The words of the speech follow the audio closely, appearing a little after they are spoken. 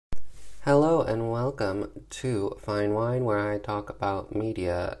and welcome to Fine Wine, where I talk about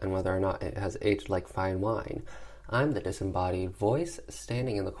media and whether or not it has aged like fine wine. I'm the disembodied voice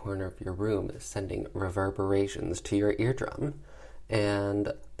standing in the corner of your room, sending reverberations to your eardrum.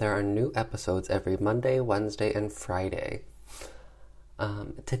 And there are new episodes every Monday, Wednesday, and Friday.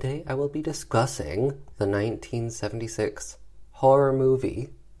 Today I will be discussing the 1976 horror movie,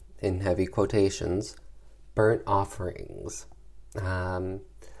 in heavy quotations, Burnt Offerings.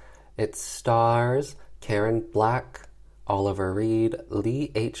 It stars Karen Black, Oliver Reed,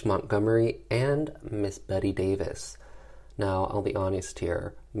 Lee H. Montgomery, and Miss Bette Davis. Now, I'll be honest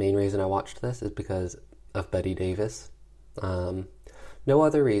here. Main reason I watched this is because of Bette Davis. No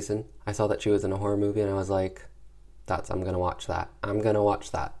other reason. I saw that she was in a horror movie and I was like, I'm gonna watch that.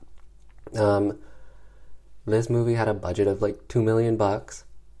 This movie had a budget of like $2 million,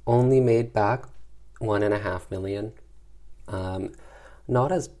 only made back $1.5 million.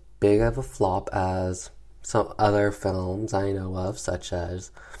 Not as big of a flop as some other films I know of, such as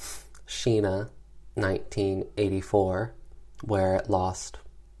Sheena, 1984, where it lost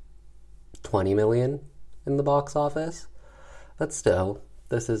 $20 million in the box office. But still,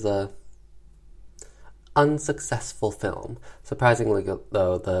 this is a unsuccessful film. Surprisingly,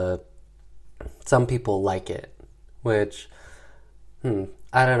 though, some people like it, which,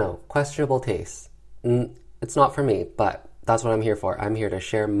 I don't know, questionable taste. It's not for me, but that's what I'm here for. I'm here to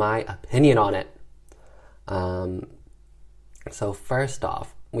share my opinion on it. So first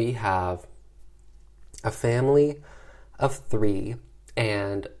off, we have a family of 3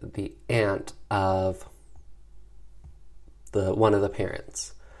 and the aunt of one of the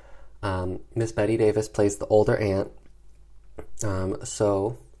parents. Miss Bette Davis plays the older aunt.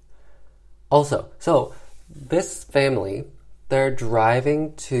 So this family, they're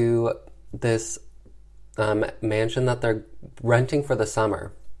driving to this mansion that they're renting for the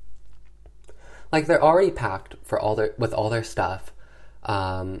summer. Like, they're already packed with all their stuff,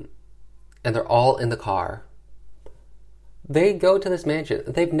 and they're all in the car. They go to this mansion.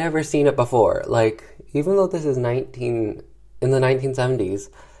 They've never seen it before. Like, even though this is in the 1970s,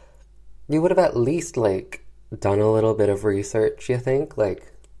 you would have at least, like, done a little bit of research, you think?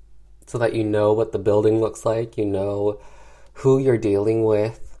 Like, so that you know what the building looks like, you know who you're dealing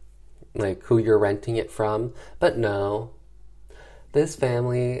with, like, who you're renting it from. But no. This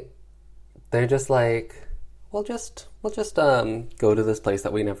family, they're just like, we'll just go to this place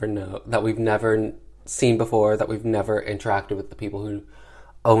that we've never seen before, that we've never interacted with the people who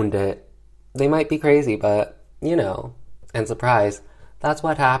owned it. They might be crazy, but, and surprise, that's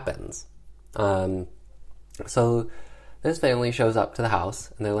what happens. So this family shows up to the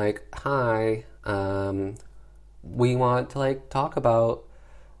house, and they're like, hi, we want to, like, talk about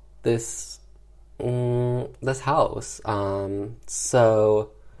this house.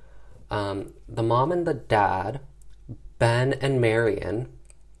 So the mom and the dad, Ben and Marion,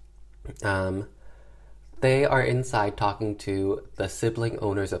 they are inside talking to the sibling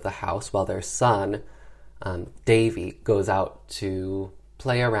owners of the house while their son, Davy, goes out to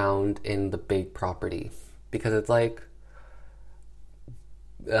play around in the big property, because it's like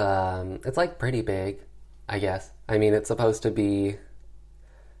pretty big, I guess. I mean, it's supposed to be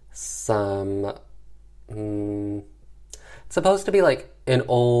it's supposed to be like an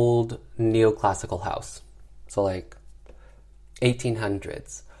old neoclassical house, so like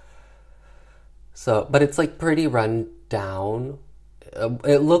 1800s. So, but it's like pretty run down.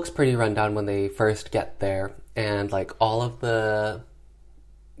 It looks pretty run down when they first get there, and like all of the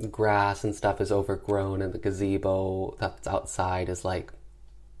grass and stuff is overgrown, and the gazebo that's outside is like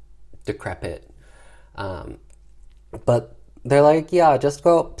decrepit. But they're like, yeah, just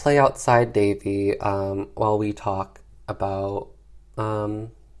go play outside, Davy, while we talk about the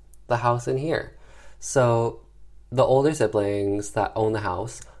house in here. So the older siblings that own the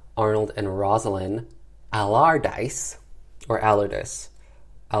house, Arnold and Rosalind Allardyce,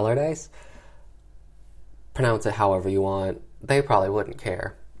 pronounce it however you want. They probably wouldn't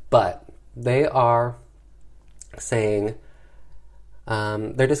care. But they are saying,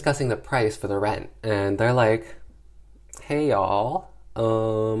 they're discussing the price for the rent. And they're like, hey, y'all,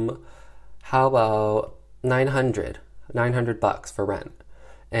 how about $900 for rent?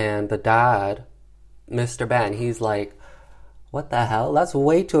 And the dad, Mr. Ben, he's like, what the hell? That's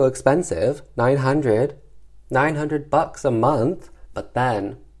way too expensive. $900 a month. But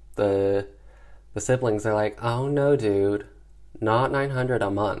then the siblings are like, oh no, dude, not $900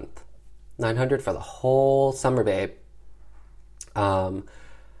 a month. $900 for the whole summer, babe. And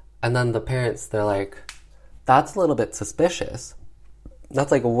then the parents, they're like, that's a little bit suspicious.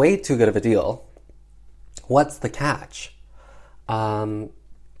 That's like way too good of a deal. What's the catch?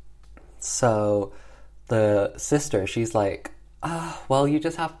 So the sister, she's like, well, you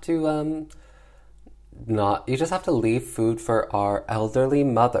just have to not you just have to leave food for our elderly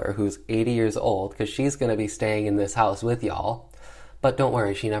mother who's 80 years old because she's going to be staying in this house with y'all. But don't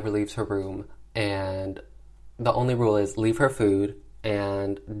worry, she never leaves her room, and the only rule is leave her food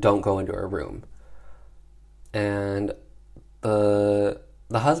and don't go into her room. And the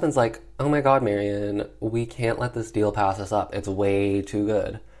husband's like, oh my god, Marion, we can't let this deal pass us up. It's way too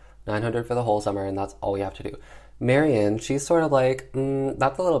good. 900 for the whole summer, and that's all we have to do. Marion, she's sort of like,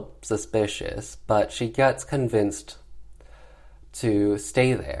 that's a little suspicious, but she gets convinced to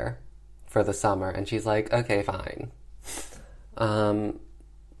stay there for the summer, and she's like, okay, fine.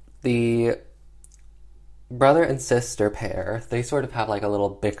 The brother and sister pair, they sort of have like a little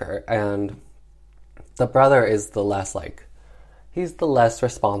bicker, and the brother is the less like, he's the less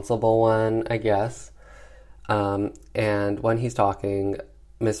responsible one, I guess. And when he's talking,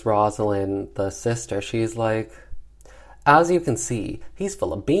 Miss Rosalind, the sister, she's like, as you can see, he's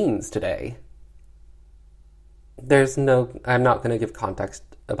full of beans today. I'm not going to give context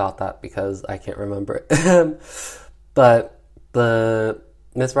about that because I can't remember it. But the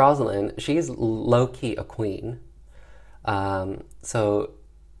Miss Rosalind, she's low-key a queen. So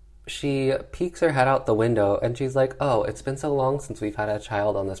she peeks her head out the window and she's like, oh, it's been so long since we've had a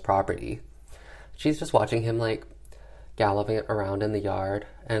child on this property. She's just watching him like galloping around in the yard,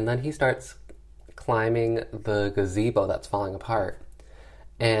 and then he starts climbing the gazebo that's falling apart,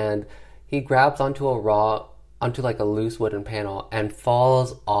 and he grabs onto like a loose wooden panel and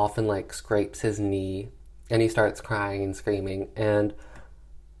falls off and like scrapes his knee, and he starts crying and screaming, and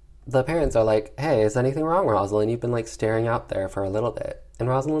the parents are like, hey, is anything wrong, Rosalind? You've been like staring out there for a little bit. And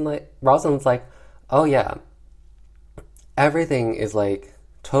Rosalind's like, oh yeah, everything is like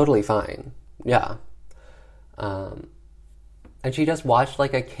totally fine. Yeah. And she just watched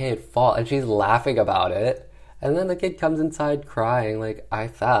like a kid fall, and she's laughing about it. And then the kid comes inside crying, like, I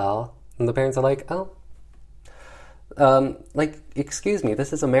fell. And the parents are like, oh, like, excuse me,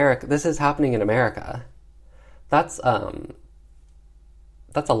 this is America. This is happening in America. That's a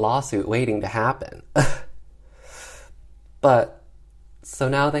lawsuit waiting to happen. But, so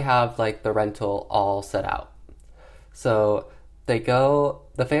now they have like the rental all set out. So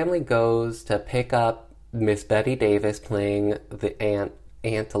the family goes to pick up Miss Bette Davis playing the Aunt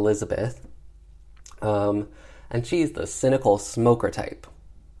Elizabeth. And she's the cynical smoker type.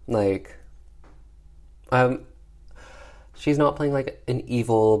 Like, she's not playing like an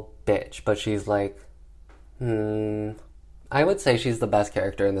evil bitch, but she's like, I would say she's the best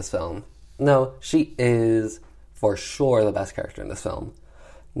character in this film. No, she is for sure the best character in this film.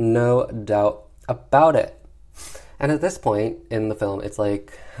 No doubt about it. And at this point in the film, it's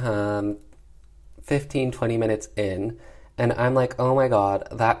like 15, 20 minutes in, and I'm like, oh my god,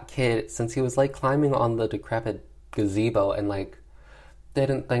 that kid, since he was like climbing on the decrepit gazebo and like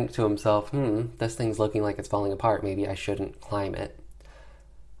didn't think to himself, this thing's looking like it's falling apart, maybe I shouldn't climb it.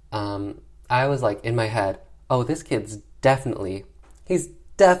 I was like in my head, oh, this kid's he's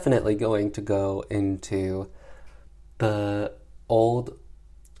definitely going to go into the old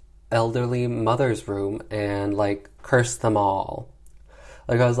elderly mother's room and like curse them all.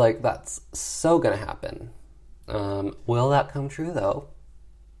 Like, I was like, that's so gonna happen. Will that come true, though?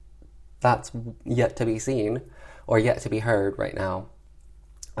 That's yet to be seen, or yet to be heard right now.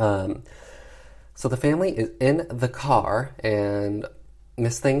 So the family is in the car, and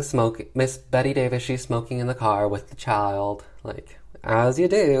Miss Bette Davis, she's smoking in the car with the child, like, as you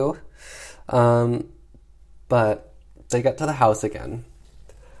do. But they get to the house again,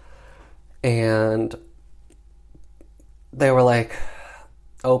 and they were like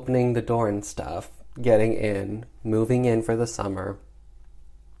opening the door and stuff, getting in, moving in for the summer.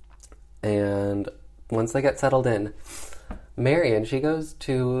 And once they get settled in, Marion, she goes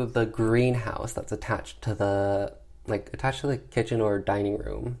to the greenhouse that's attached to the kitchen or dining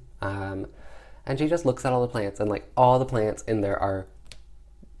room. And she just looks at all the plants, and like all the plants in there are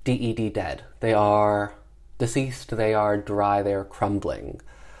dead. They are deceased, they are dry, they are crumbling.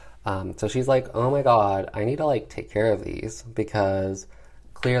 So she's like, oh my god, I need to like take care of these because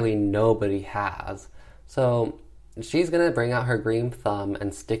clearly nobody has. So she's gonna bring out her green thumb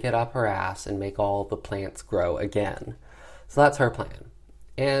and stick it up her ass and make all the plants grow again. So that's her plan.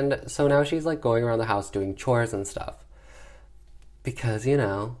 And so now she's like going around the house doing chores and stuff. Because, you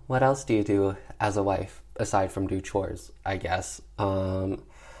know, what else do you do as a wife aside from do chores, I guess?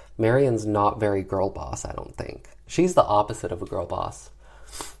 Marion's not very girl boss, I don't think. She's the opposite of a girl boss.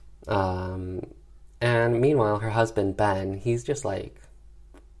 And meanwhile, her husband, Ben, he's just like,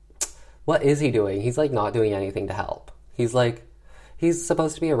 what is he doing? He's like not doing anything to help. He's he's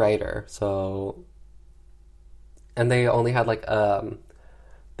supposed to be a writer, so, and they only had like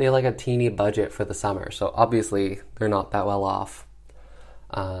they had like a teeny budget for the summer, so obviously they're not that well off.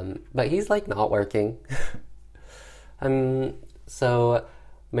 But he's like not working. So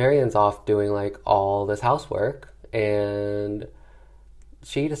Marian's off doing like all this housework, and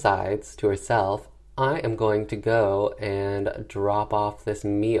she decides to herself, I am going to go and drop off this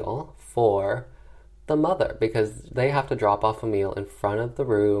meal for the mother, because they have to drop off a meal in front of the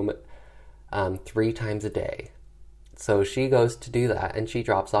room 3 times a day. So she goes to do that, and she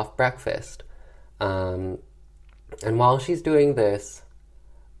drops off breakfast. And while she's doing this,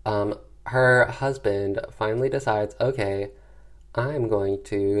 her husband finally decides, okay, I'm going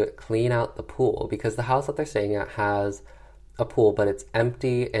to clean out the pool, because the house that they're staying at has a pool, but it's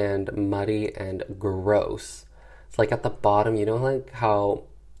empty and muddy and gross. It's like at the bottom, you know, like how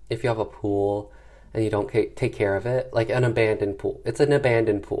if you have a pool and you don't take care of it, like an abandoned pool. It's an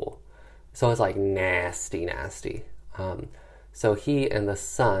abandoned pool. So it's like nasty, nasty. So he and the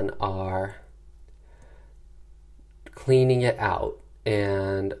son are cleaning it out,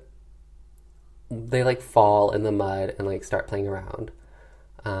 and they like fall in the mud and like start playing around.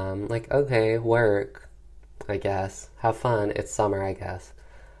 Like, okay, work, I guess. Have fun. It's summer, I guess.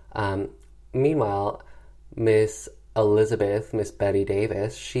 Meanwhile, Miss Bette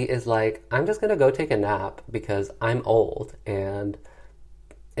Davis, she is like, I'm just gonna go take a nap because I'm old and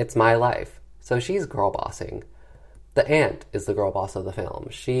it's my life. So she's girl bossing. The aunt is the girl boss of the film.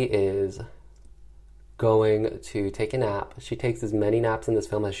 She is going to take a nap. She takes as many naps in this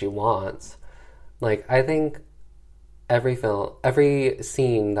film as she wants. Like, I think every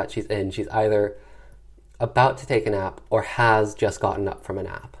scene that she's in, she's either about to take a nap or has just gotten up from a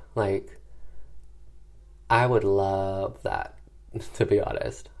nap. Like, I would love that, to be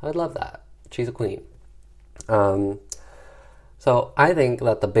honest. I would love that. She's a queen. So I think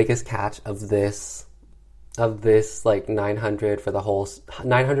that the biggest catch of this like $900 for the whole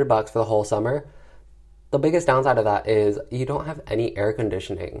 $900 for the whole summer, the biggest downside of that is you don't have any air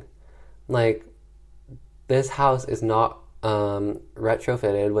conditioning. Like, this house is not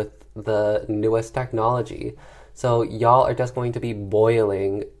retrofitted with the newest technology. So y'all are just going to be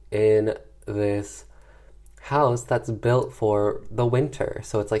boiling in this house that's built for the winter.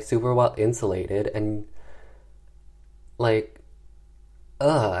 So it's like super well insulated, and like,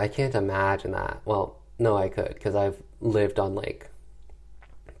 I can't imagine that. Well, no, I could, because I've lived on like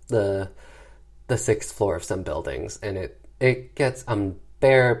the 6th floor of some buildings, and it gets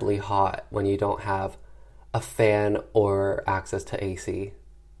unbearably hot when you don't have a fan or access to AC.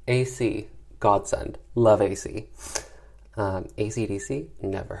 AC, godsend. Love AC. AC/DC,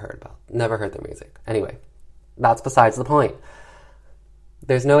 never heard their music. Anyway, that's besides the point.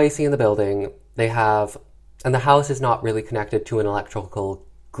 There's no AC in the building. And the house is not really connected to an electrical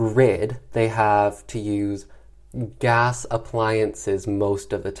grid. They have to use gas appliances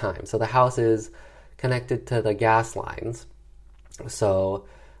most of the time. So the house is connected to the gas lines. So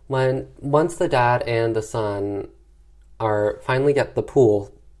once the dad and the son finally get the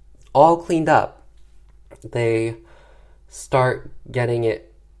pool all cleaned up, they start getting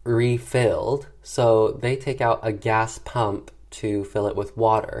it refilled. So they take out a gas pump to fill it with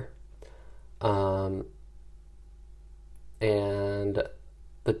water. And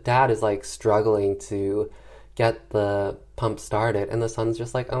the dad is like struggling to get the pump started, and the son's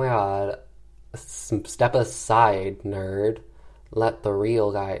just like, oh my god, step aside, nerd. Let the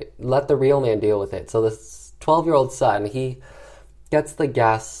real man deal with it. So this 12-year-old son, he gets the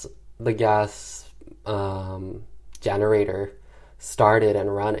gas generator started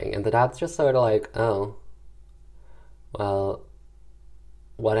and running, and the dad's just sort of like, oh, well,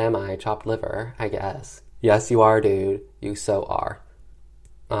 what am I? Chopped liver, I guess. Yes, you are, dude. You so are.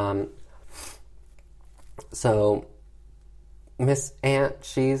 So Miss Aunt,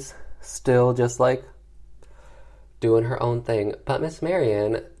 she's still just like doing her own thing. But Miss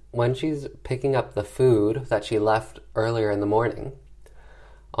Marian, when she's picking up the food that she left earlier in the morning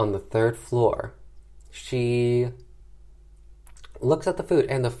on the 3rd floor, she looks at the food,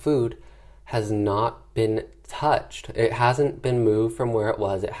 and the food has not been touched. It hasn't been moved from where it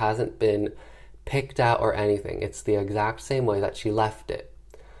was. It hasn't been picked out or anything. It's the exact same way that she left it.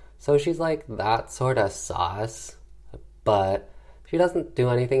 So she's like, that's sort of sus, but she doesn't do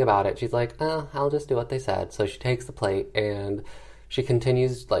anything about it. She's like, I'll just do what they said. So she takes the plate and she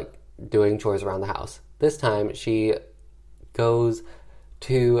continues like doing chores around the house. This time she goes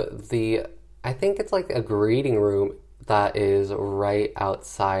to I think it's like a greeting room that is right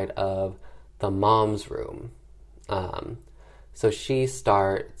outside of the mom's room. So she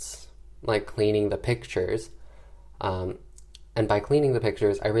starts like cleaning the pictures. And by cleaning the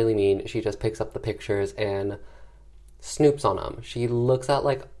pictures, I really mean she just picks up the pictures and snoops on them. She looks at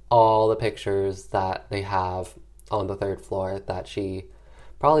like all the pictures that they have on the third floor that she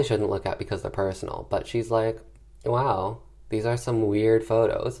probably shouldn't look at because they're personal. But she's like, wow, these are some weird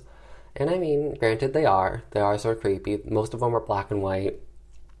photos. And I mean, granted, they are sort of creepy. Most of them are black and white.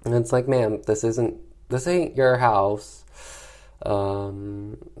 And it's like, ma'am, this ain't your house.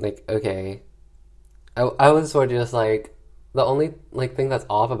 Like, okay. I was sort of just like, the only like thing that's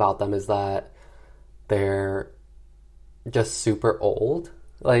off about them is that they're just super old.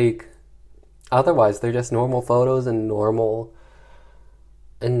 Like, otherwise they're just normal photos and normal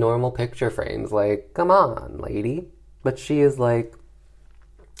picture frames. Like, come on, lady. But she is like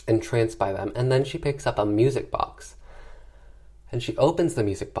entranced by them. And then she picks up a music box. And she opens the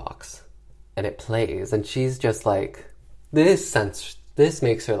music box and it plays, and she's just like, this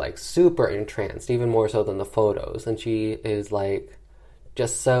makes her like super entranced, even more so than the photos. And she is like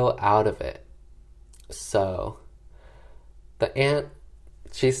just so out of it. So the aunt,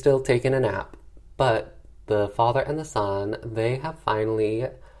 she's still taking a nap, but the father and the son, they have finally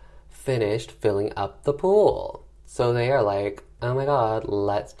finished filling up the pool. So they are like, oh my god,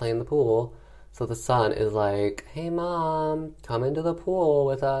 let's play in the pool. So the son is like, hey mom, come into the pool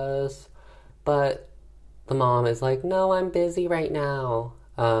with us. But the mom is like, no, I'm busy right now.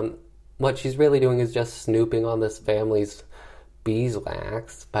 What she's really doing is just snooping on this family's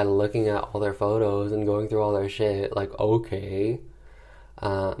beeswax by looking at all their photos and going through all their shit. Like, okay.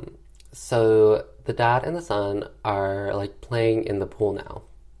 So the dad and the son are like playing in the pool now.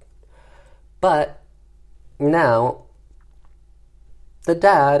 But now the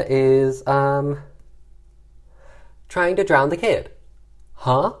dad is trying to drown the kid.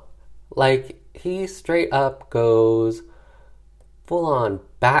 Huh? Like, he straight up goes full on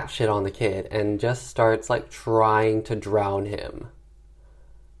batshit on the kid and just starts like trying to drown him.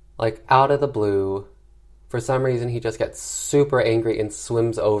 Like, out of the blue, for some reason he just gets super angry and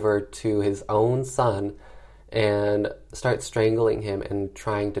swims over to his own son and starts strangling him and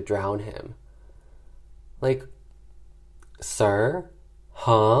trying to drown him. Like, sir?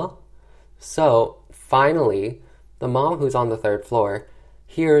 Huh? So, finally, the mom, who's on the third floor,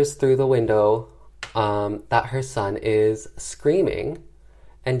 hears through the window that her son is screaming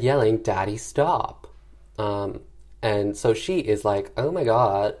and yelling, "Daddy, stop." And so she is like, oh my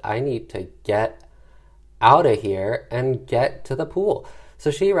god, I need to get out of here and get to the pool.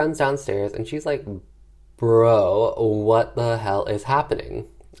 So she runs downstairs and she's like, bro, what the hell is happening?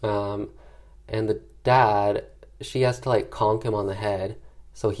 And the dad, she has to like conk him on the head.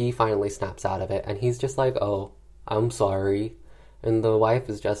 So he finally snaps out of it and he's just like, oh, I'm sorry. And the wife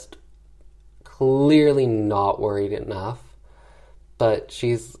is just clearly not worried enough. But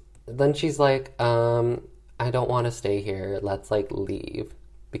she's like, I don't want to stay here. Let's like leave.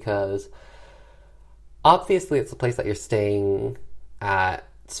 Because obviously it's the place that you're staying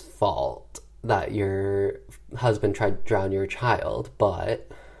at's fault that your husband tried to drown your child. But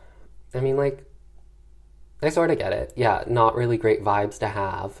I mean, like, I sort of get it. Yeah, not really great vibes to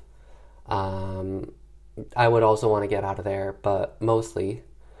have. I would also want to get out of there, but mostly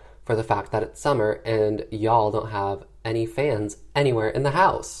for the fact that it's summer and y'all don't have any fans anywhere in the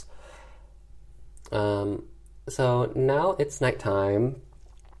house. So now it's nighttime,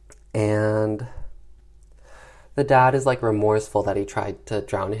 and the dad is like remorseful that he tried to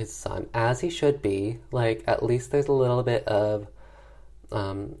drown his son, as he should be. Like, at least there's a little bit of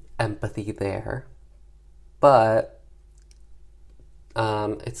empathy there. But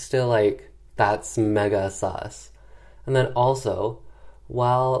it's still like, that's mega sus. And then also,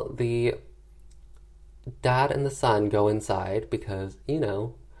 while the dad and the son go inside, because, you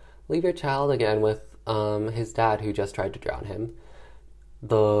know, leave your child again with his dad who just tried to drown him,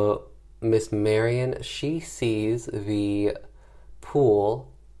 the Miss Marion, she sees the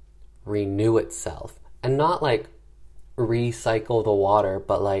pool renew itself. And not like recycle the water,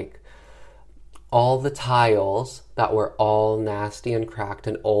 but like all the tiles that were all nasty and cracked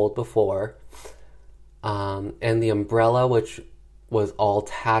and old before, and the umbrella, which was all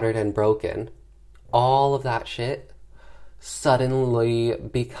tattered and broken, all of that shit suddenly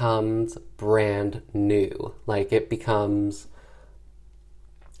becomes brand new. Like, it becomes,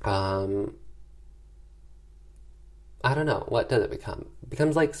 I don't know, what does it become? It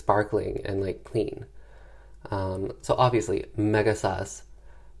becomes like sparkling and like clean. So obviously, mega sus.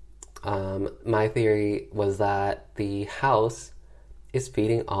 My theory was that the house is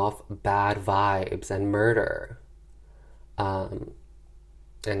feeding off bad vibes and murder. And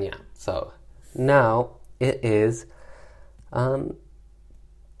yeah, so now it is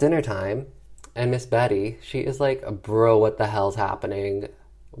dinner time, And Miss Betty, she is like, bro, what the hell's happening?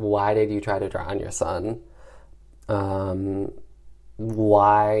 Why did you try to drown your son?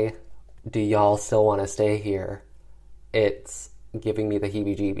 Why do y'all still want to stay here? It's giving me the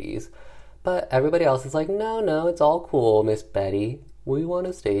heebie-jeebies. But everybody else is like, no, it's all cool, Miss Betty. We want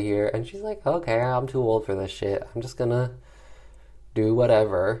to stay here. And she's like, okay, I'm too old for this shit. I'm just gonna do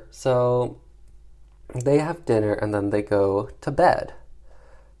whatever. So they have dinner and then they go to bed.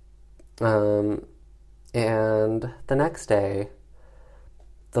 And the next day,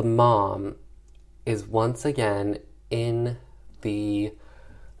 the mom is once again in the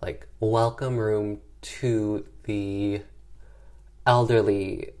like welcome room to the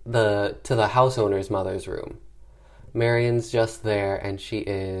elderly, to the house owner's mother's room. Marion's just there and she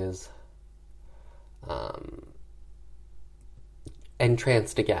is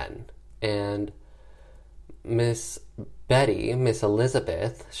entranced again. And Miss Betty, Miss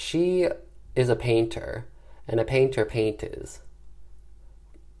Elizabeth, she is a painter, and a painter paints.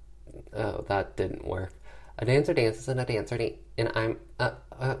 Oh, that didn't work. A dancer dances and a dancer and I'm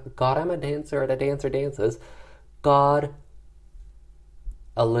God, I'm a dancer and a dancer dances. God,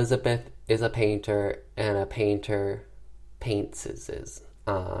 Elizabeth is a painter and a painter paints.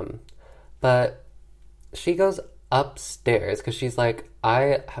 But she goes upstairs because she's like,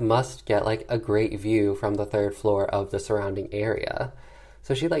 I must get like a great view from the third floor of the surrounding area.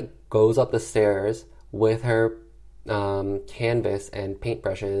 So she like goes up the stairs with her canvas and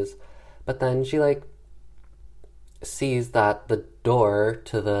paintbrushes, but then she like sees that the door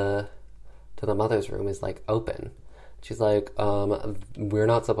to the mother's room is like open. She's like, we're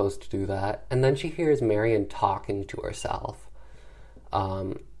not supposed to do that. And then she hears Marion talking to herself.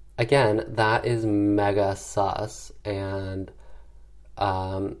 Again, that is mega sus. And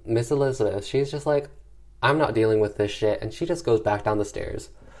Miss Elizabeth, she's just like, I'm not dealing with this shit. And she just goes back down the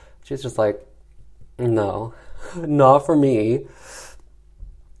stairs. She's just like, no, not for me.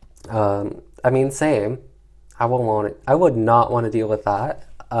 I mean, same. I would not want to deal with that.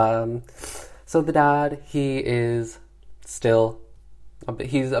 So the dad, he's a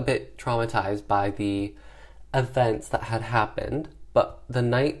bit traumatized by the events that had happened. But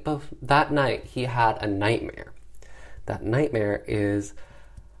that night, he had a nightmare. That nightmare is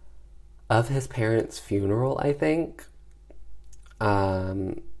of his parents' funeral, I think.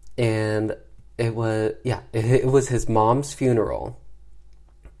 And it was his mom's funeral.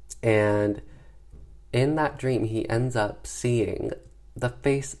 And in that dream, he ends up seeing the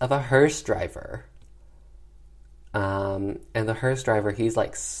face of a hearse driver. And the hearse driver, he's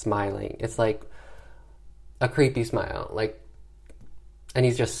like smiling. It's like a creepy smile, like, and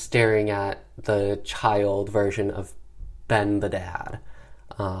he's just staring at the child version of Ben the dad.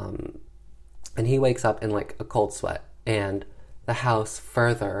 And he wakes up in like a cold sweat, and the house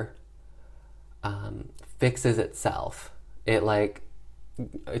further fixes itself. It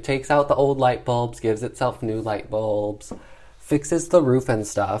takes out the old light bulbs, gives itself new light bulbs, fixes the roof and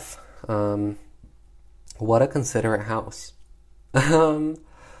stuff. What a considerate house. But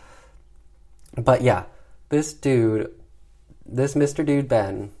yeah, this Mr. Dude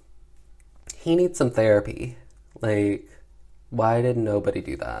Ben, he needs some therapy. Like, why did nobody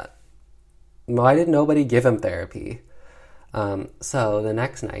do that? Why did nobody give him therapy? So the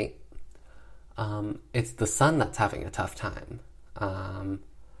next night, it's the son that's having a tough time.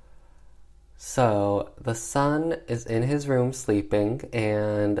 So the son is in his room sleeping,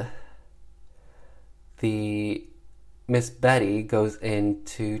 and the Miss Betty goes in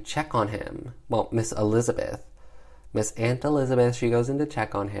to check on him. Well, Miss Aunt Elizabeth, she goes in to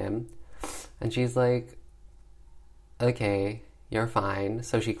check on him, and she's like, okay, you're fine.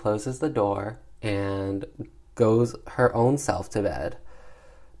 So she closes the door and goes her own self to bed.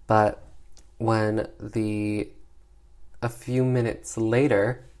 But when a few minutes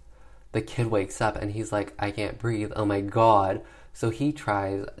later, the kid wakes up and he's like, I can't breathe. Oh my God. So he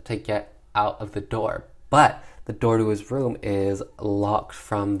tries to get out of the door, but the door to his room is locked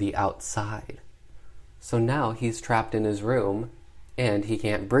from the outside. So now he's trapped in his room and he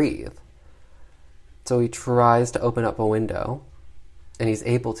can't breathe. So he tries to open up a window, and he's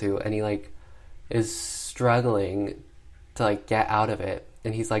able to, and he like is struggling to like get out of it,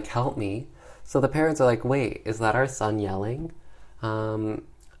 and he's like, help me. So the parents are like, wait, is that our son yelling? And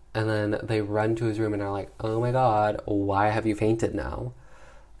then they run to his room and are like, oh my God, why have you fainted now?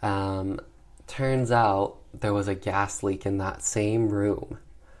 Turns out there was a gas leak in that same room.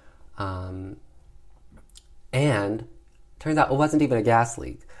 And turns out it wasn't even a gas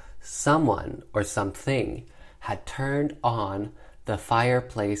leak. Someone or something had turned on the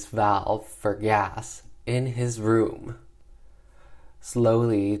fireplace valve for gas in his room.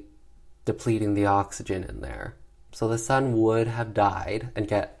 Slowly, depleting the oxygen in there. So the son would have died and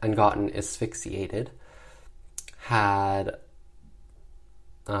gotten asphyxiated had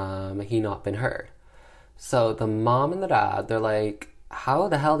he not been heard. So the mom and the dad, they're like, how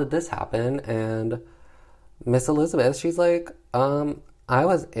the hell did this happen? And Miss Elizabeth, she's like, I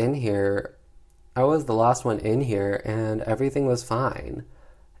was in here. I was the last one in here and everything was fine.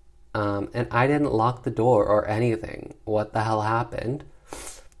 And I didn't lock the door or anything. What the hell happened?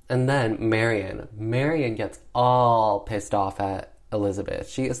 And then Marion gets all pissed off at Elizabeth.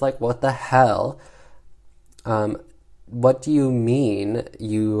 She is like, what the hell? What do you mean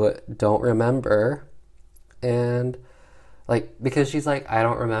you don't remember? And like, because she's like, I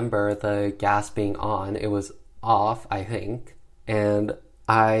don't remember the gas being on. It was off, I think. And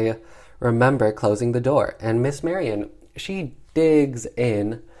I remember closing the door. And Miss Marion, she digs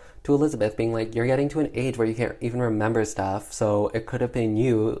in to Elizabeth, being like, you're getting to an age where you can't even remember stuff, so it could have been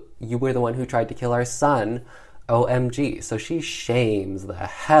you. You were the one who tried to kill our son. OMG. So she shames the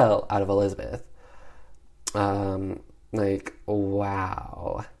hell out of Elizabeth. Like,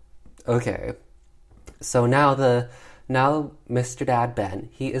 wow. Okay. So now Mr. Dad Ben,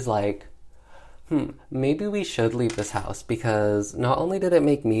 he is like, maybe we should leave this house, because not only did it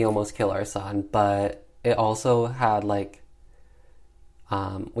make me almost kill our son, but it also had like,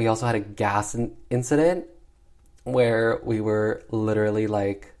 we also had a gas incident where we were literally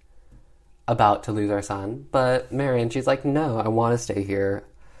like about to lose our son. But Marion, she's like, no, I want to stay here.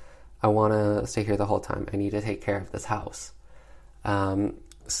 I want to stay here the whole time. I need to take care of this house.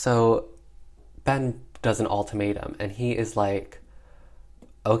 So Ben does an ultimatum, and he is like,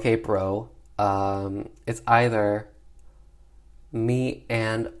 okay, bro, it's either me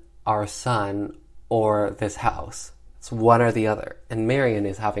and our son or this house. It's one or the other. And Marion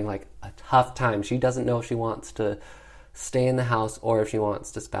is having like a tough time. She doesn't know if she wants to stay in the house or if she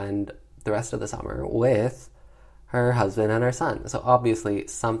wants to spend the rest of the summer with her husband and her son. So obviously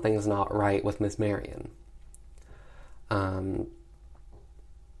something's not right with Miss Marion.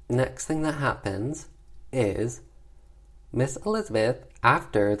 Next thing that happens is Miss Elizabeth,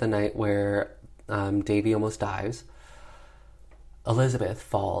 after the night where Davy almost dies, Elizabeth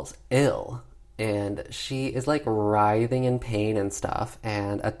falls ill. And she is like writhing in pain and stuff.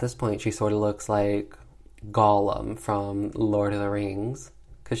 And at this point, she sort of looks like Gollum from Lord of the Rings.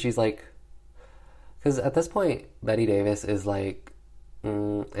 Because at this point, Bette Davis is like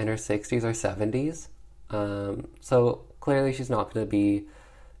in her 60s or 70s. So clearly she's not going to be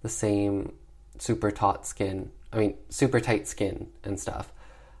the same super tight skin and stuff.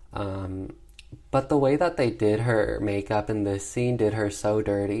 But the way that they did her makeup in this scene did her so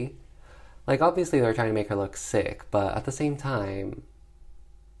dirty. Like, obviously they're trying to make her look sick, but at the same time,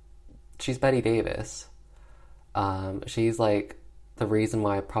 she's Bette Davis. She's, like, the reason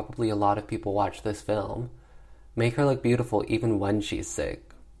why probably a lot of people watch this film. Make her look beautiful even when she's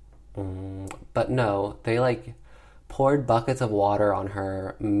sick. But no, they, like, poured buckets of water on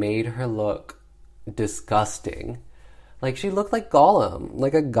her, made her look disgusting. Like, she looked like Gollum.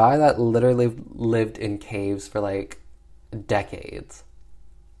 Like, a guy that literally lived in caves for, like, decades.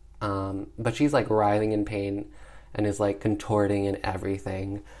 But she's like writhing in pain and is like contorting and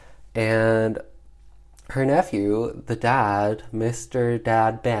everything. And her nephew, the dad, Mr.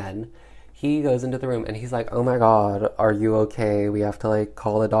 Dad Ben, he goes into the room and he's like, oh my God, are you okay? We have to like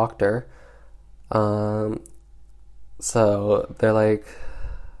call a doctor. So they're like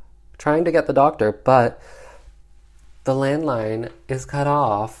trying to get the doctor, but the landline is cut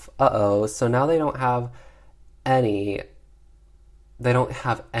off. So now they don't have any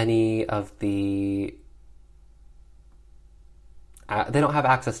of the they don't have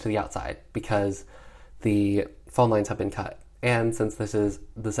access to the outside because the phone lines have been cut. And since this is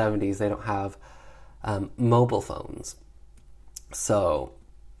the 70s, they don't have mobile phones. So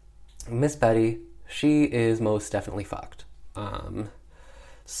Miss Betty, she is most definitely fucked.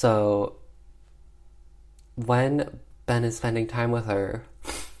 So when Ben is spending time with her,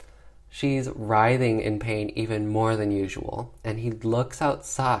 she's writhing in pain even more than usual, and he looks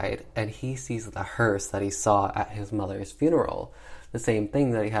outside and he sees the hearse that he saw at his mother's funeral, the same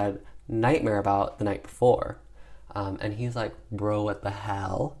thing that he had nightmare about the night before. And he's like, bro, what the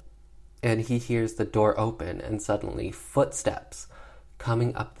hell? And he hears the door open and suddenly footsteps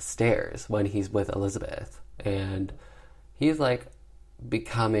coming up the stairs when he's with Elizabeth. And he's like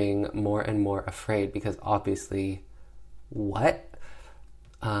becoming more and more afraid because obviously, what?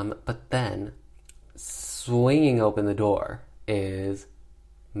 But then, swinging open the door is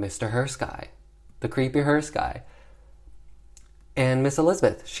Mr. Hearse guy, the creepy Hearse guy. And Miss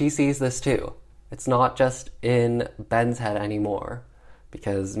Elizabeth, she sees this too. It's not just in Ben's head anymore,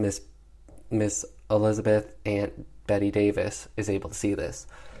 because Miss Miss Elizabeth and Bette Davis is able to see this.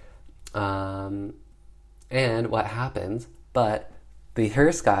 And what happens, but the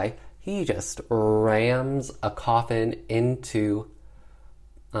hearse guy, he just rams a coffin into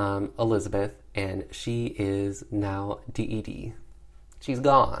Elizabeth, and she is now dead. She's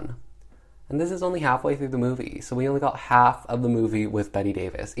gone. And this is only halfway through the movie, so we only got half of the movie with Bette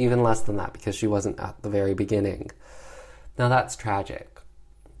Davis. Even less than that, because she wasn't at the very beginning. Now that's tragic.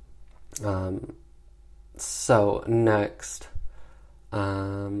 So next,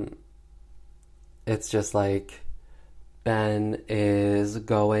 it's just like Ben is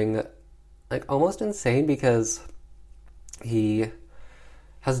going like almost insane because he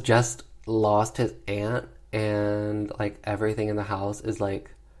has just lost his aunt, and like everything in the house is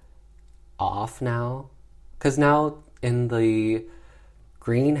like off now. Because now in the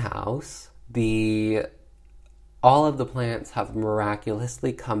greenhouse, all of the plants have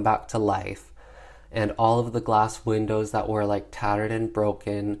miraculously come back to life, and all of the glass windows that were like tattered and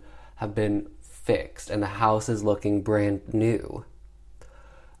broken have been fixed, and the house is looking brand new.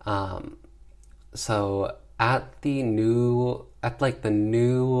 So at the new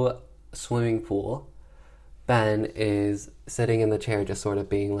swimming pool, Ben is sitting in the chair just sort of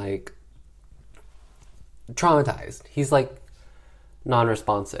being like traumatized. He's like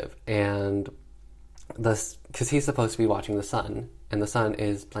non-responsive, and because he's supposed to be watching the son, and the son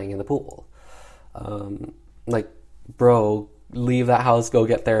is playing in the pool. Like, bro, leave that house, go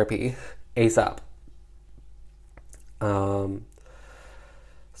get therapy ASAP.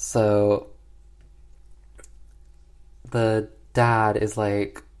 So the dad is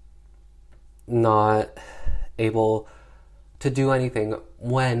like not able to do anything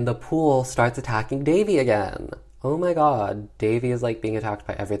when the pool starts attacking Davy again. Oh my god, Davy is like being attacked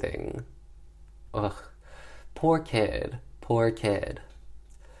by everything. Ugh. Poor kid.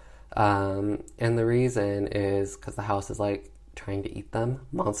 And the reason is because the house is like trying to eat them.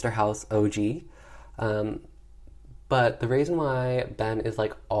 Monster House OG. But the reason why Ben is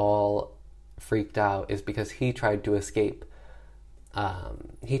like all freaked out is because he tried to escape.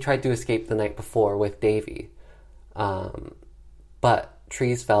 He tried to escape the night before with Davy. But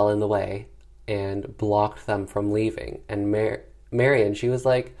trees fell in the way and blocked them from leaving. And Marion, she was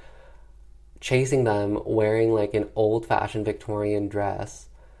like chasing them wearing like an old-fashioned Victorian dress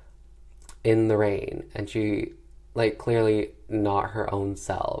in the rain. And she, like, clearly not her own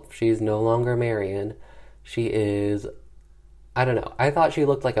self. She's no longer Marion. She is, I don't know. I thought she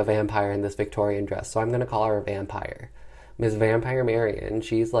looked like a vampire in this Victorian dress, so I'm going to call her a vampire. Miss Vampire Marion,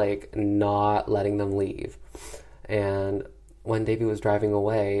 she's like not letting them leave. And when Davy was driving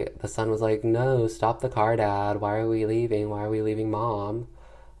away, the son was like, no, stop the car, Dad. Why are we leaving? Why are we leaving Mom?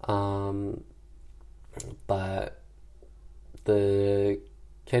 But the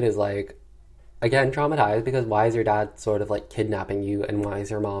kid is like, again, traumatized, because why is your dad sort of like kidnapping you, and why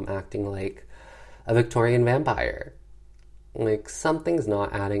is your mom acting like a Victorian vampire? Like, something's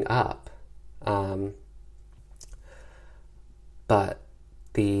not adding up. But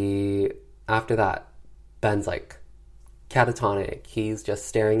after that, Ben's like catatonic. He's just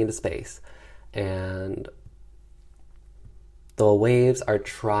staring into space, and the waves are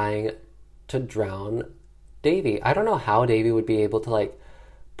trying to drown Davy. I don't know how Davy would be able to like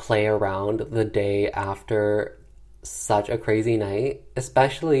play around the day after such a crazy night,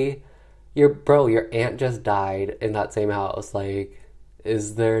 especially your aunt just died in that same house. Like,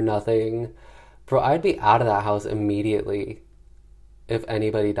 is there nothing? Bro, I'd be out of that house immediately if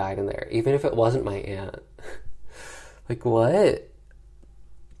anybody died in there, even if it wasn't my aunt. Like, what?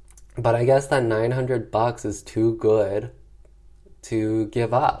 But I guess that $900 is too good to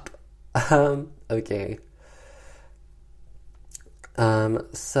give up. Okay.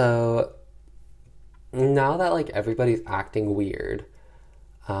 So now that like everybody's acting weird,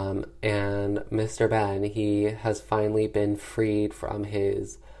 and Mr. Ben, he has finally been freed from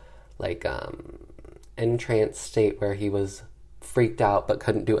his like entranced state where he was freaked out but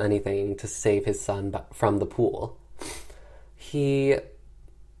couldn't do anything to save his son from the pool. He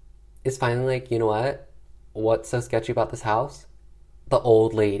is finally like, you know what? What's so sketchy about this house? The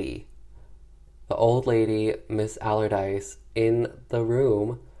old lady, Miss Allardyce, in the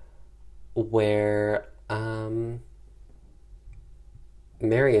room where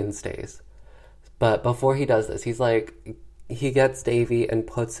Marion stays. But before he does this, he gets Davy and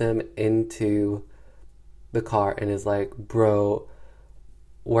puts him into the car and is like, bro,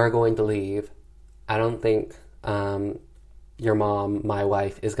 we're going to leave. I don't think your mom, my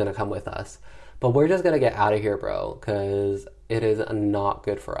wife, is going to come with us. But we're just going to get out of here, bro, because it is not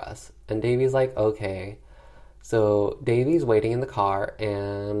good for us. And Davy's like, okay. So Davy's waiting in the car,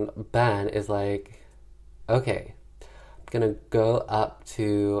 and Ben is like, okay, I'm gonna go up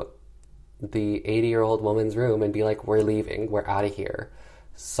to the 80-year-old woman's room and be like, we're leaving, we're out of here.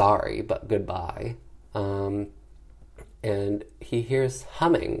 Sorry, but goodbye. And he hears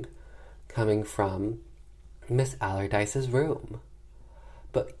humming coming from Miss Allardyce's room.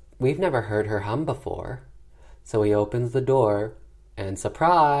 But we've never heard her hum before. So he opens the door, and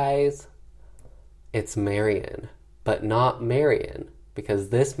surprise! It's Marion. But not Marion, because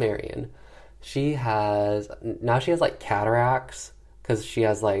this Marion, she has like cataracts, because she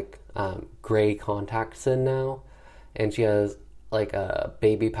has like gray contacts in now, and she has like a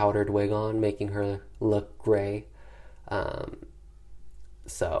baby powdered wig on, making her look gray.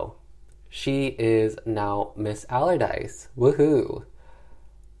 So she is now Miss Allardyce. Woohoo!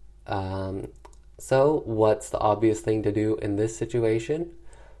 So what's the obvious thing to do in this situation?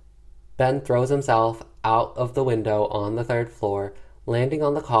 Ben throws himself out of the window on the third floor, landing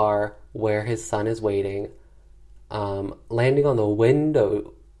on the car where his son is waiting, landing on the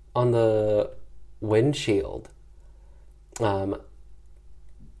windshield,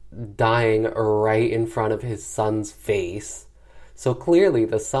 dying right in front of his son's face. So clearly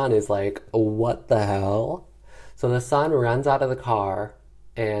the son is like, what the hell? So the son runs out of the car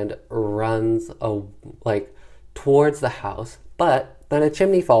and runs towards the house, but then a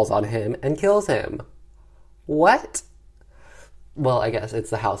chimney falls on him and kills him. What? Well, I guess it's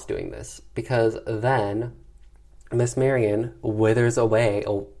the house doing this, because then Miss Marion withers away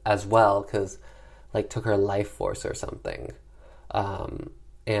as well, because took her life force or something.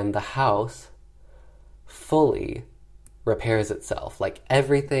 And the house fully repairs itself.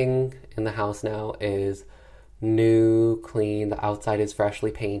 Everything in the house now is new, clean. The outside is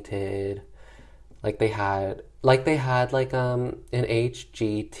freshly painted. They had an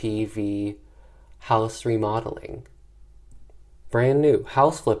HGTV house remodeling. Brand new.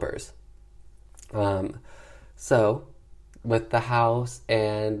 House flippers. So with the house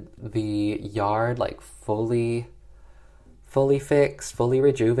and the yard fully fixed, fully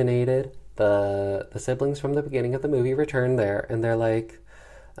rejuvenated, the siblings from the beginning of the movie return there, and they're like,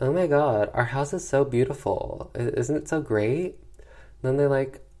 oh my god, our house is so beautiful. Isn't it so great? And then they're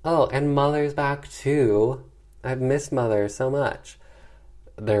like, oh, and Mother's back too. I've missed Mother so much.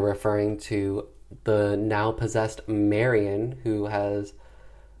 They're referring to the now possessed Marion, who has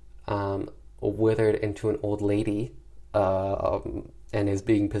withered into an old lady and is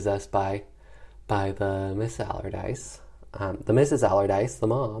being possessed by the Miss Allardyce. The Mrs. Allardyce, the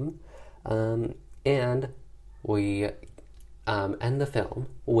mom. And we end the film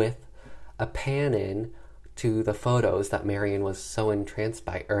with a pan in to the photos that Marion was so entranced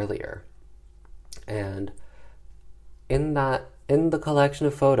by earlier. And in the collection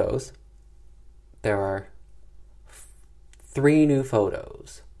of photos, there are 3 new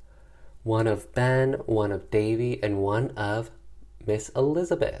photos. One of Ben, one of Davy, and one of Miss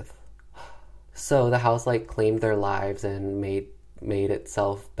Elizabeth. So the house claimed their lives and made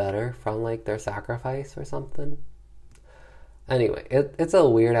itself better from their sacrifice or something. Anyway, it's a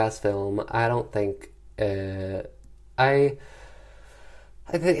weird ass film. I don't think I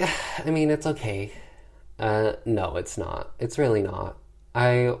mean, it's okay. No, it's not. It's really not.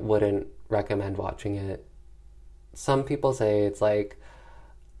 I wouldn't recommend watching it. Some people say it's a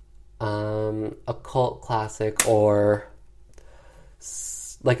cult classic, or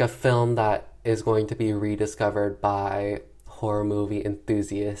a film that is going to be rediscovered by horror movie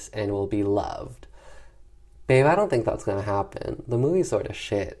enthusiasts and will be loved. Babe, I don't think that's gonna happen. The movie's sort of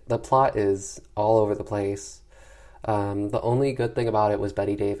shit. The plot is all over the place. The only good thing about it was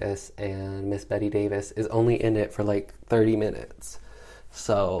Bette Davis, and Miss Bette Davis is only in it for 30 minutes.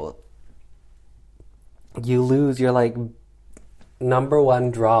 So you lose your number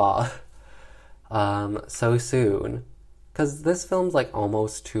one draw so soon, because this film's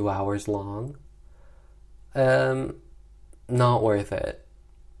almost 2 hours long. Not worth it.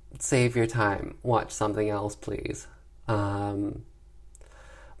 Save your time. Watch something else, please. Well,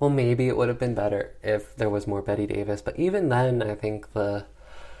 maybe it would have been better if there was more Bette Davis, but even then, I think the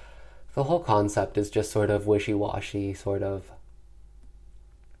whole concept is just sort of wishy-washy, sort of.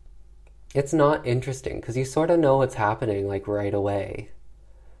 It's not interesting, because you sort of know what's happening, right away.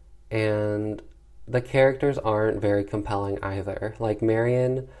 And the characters aren't very compelling either.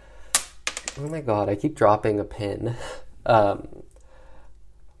 Marion... Oh my god, I keep dropping a pin.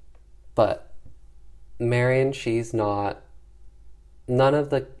 But Marion, she's not... None of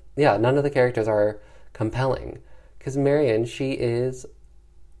the characters are compelling. Because Marion, she is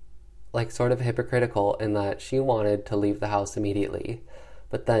sort of hypocritical in that she wanted to leave the house immediately.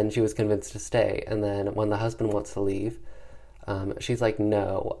 but then she was convinced to stay. And then when the husband wants to leave, she's like,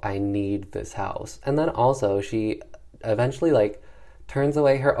 no, I need this house. And then also she eventually like turns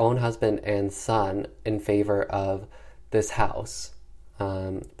away her own husband and son in favor of this house.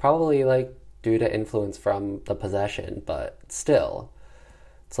 Probably like due to influence from the possession, but still,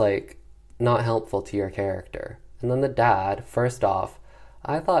 it's like not helpful to your character. And then the dad, first off,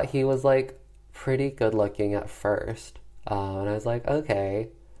 I thought he was like pretty good looking at first. And I was like, okay,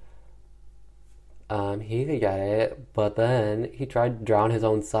 he could get it. But then he tried to drown his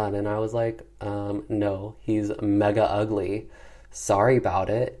own son, and I was like, no, he's mega ugly. Sorry about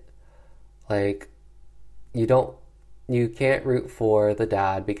it. Like, you can't root for the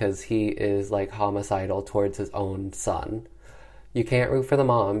dad because he is like homicidal towards his own son. You can't root for the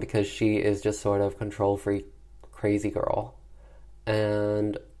mom because she is just sort of control freak, crazy girl.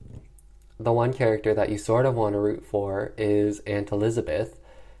 And the one character that you sort of want to root for is Aunt Elizabeth,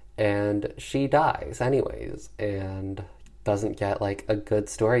 and she dies anyways and doesn't get like a good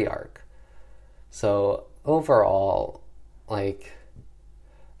story arc. So overall, like,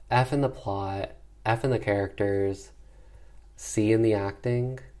 F in the plot, F in the characters, C in the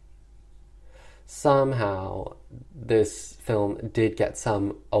acting. Somehow this film did get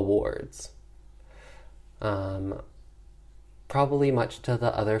some awards. Probably much to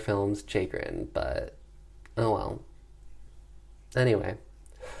the other film's chagrin, but oh well. Anyway,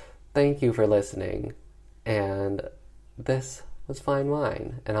 thank you for listening, and this was Fine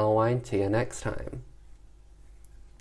Wine, and I'll wine to you next time.